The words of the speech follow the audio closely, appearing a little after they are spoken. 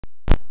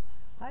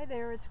Hi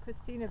there, it's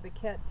Christina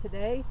Biquette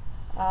today.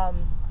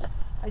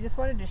 I just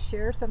wanted to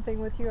share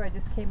something with you. I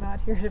just came out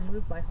here to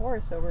move my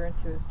horse over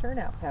into his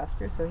turnout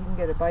pasture so he can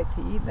get a bite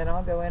to eat, and then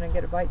I'll go in and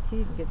get a bite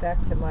to eat and get back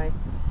to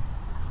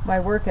my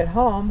work at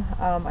home.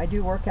 I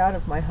do work out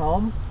of my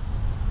home,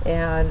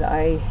 and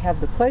I have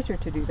the pleasure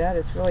to do that.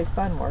 It's really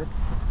fun work.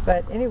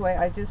 But anyway,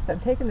 I'm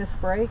taking this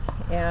break,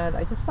 and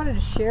I just wanted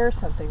to share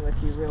something with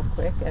you real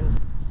quick, and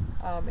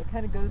it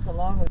kind of goes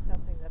along with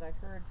something that I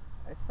heard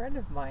a friend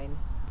of mine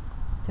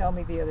tell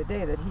me the other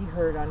day that he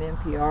heard on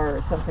NPR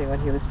or something when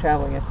he was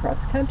traveling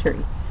across country.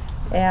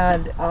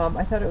 And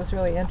I thought it was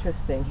really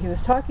interesting. He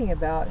was talking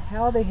about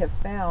how they have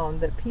found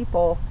that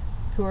people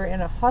who are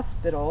in a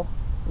hospital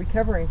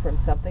recovering from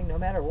something, no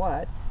matter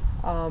what,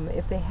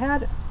 if they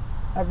had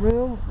a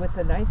room with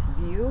a nice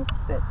view,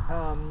 that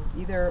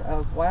either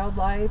of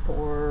wildlife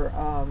or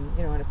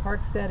in a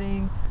park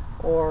setting,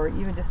 or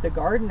even just a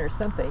garden or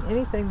something,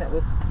 anything that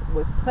was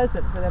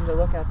pleasant for them to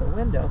look out the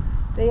window,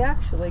 they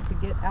actually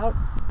could get out,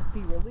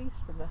 be released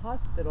from the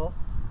hospital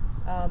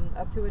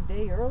up to a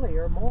day early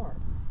or more.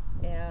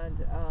 And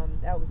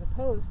that was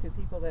opposed to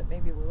people that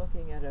maybe were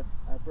looking at a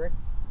brick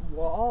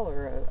wall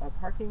or a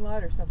parking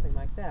lot or something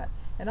like that.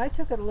 And I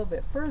took it a little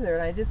bit further,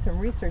 and I did some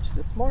research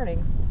this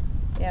morning,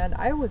 and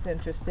I was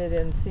interested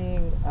in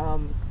seeing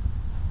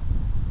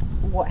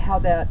how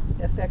that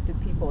affected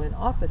people in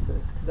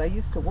offices, because I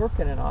used to work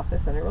in an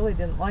office and I really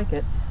didn't like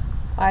it.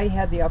 I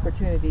had the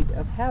opportunity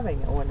of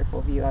having a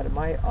wonderful view out of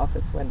my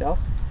office window,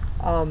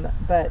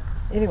 but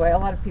anyway, a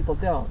lot of people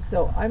don't.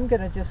 So I'm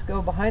going to just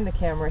go behind the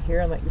camera here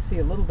and let you see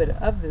a little bit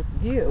of this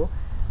view,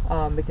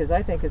 because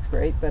I think it's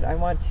great, but I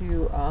want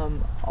to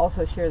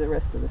also share the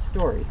rest of the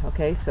story.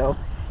 Okay, so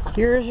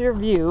here's your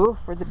view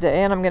for the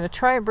day, and I'm going to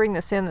try and bring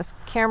this in. This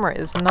camera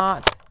is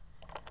not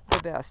the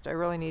best. I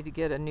really need to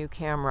get a new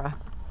camera.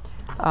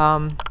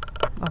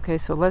 Okay,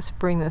 so let's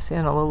bring this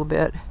in a little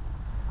bit.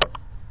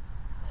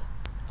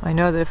 I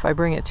know that if I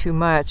bring it too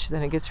much,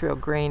 then it gets real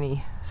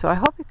grainy. So I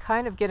hope you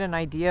kind of get an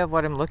idea of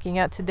what I'm looking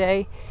at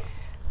today.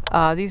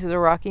 These are the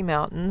Rocky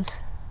Mountains.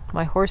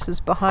 My horse is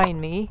behind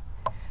me.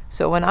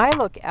 So when I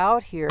look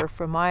out here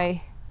from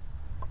my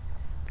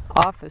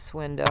office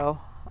window,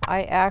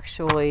 I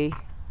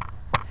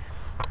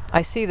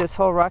see this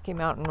whole Rocky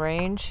Mountain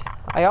range.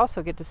 I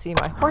also get to see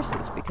my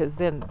horses, because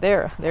then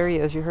there he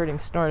is. You heard him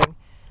snorting.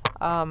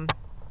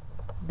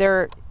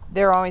 They're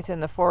always in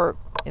the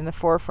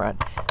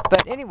forefront.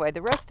 But anyway,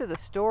 the rest of the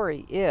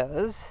story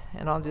is,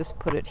 and I'll just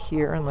put it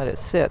here and let it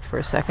sit for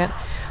a second.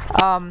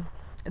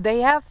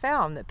 They have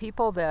found that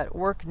people that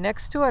work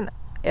next to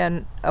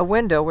a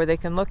window where they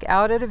can look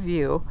out at a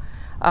view,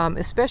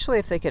 especially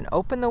if they can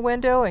open the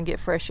window and get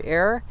fresh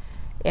air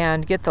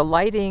and get the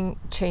lighting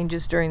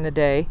changes during the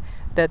day,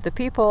 that the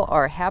people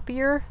are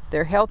happier,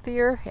 they're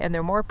healthier, and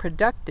they're more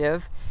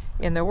productive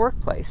in their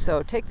workplace.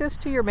 So take this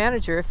to your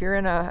manager if you're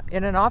in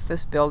an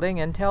office building,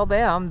 and tell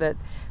them that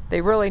they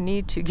really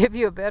need to give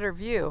you a better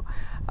view.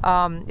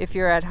 If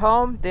you're at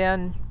home,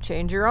 then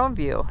change your own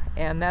view.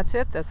 And that's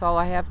it. That's all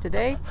I have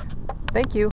today. Thank you.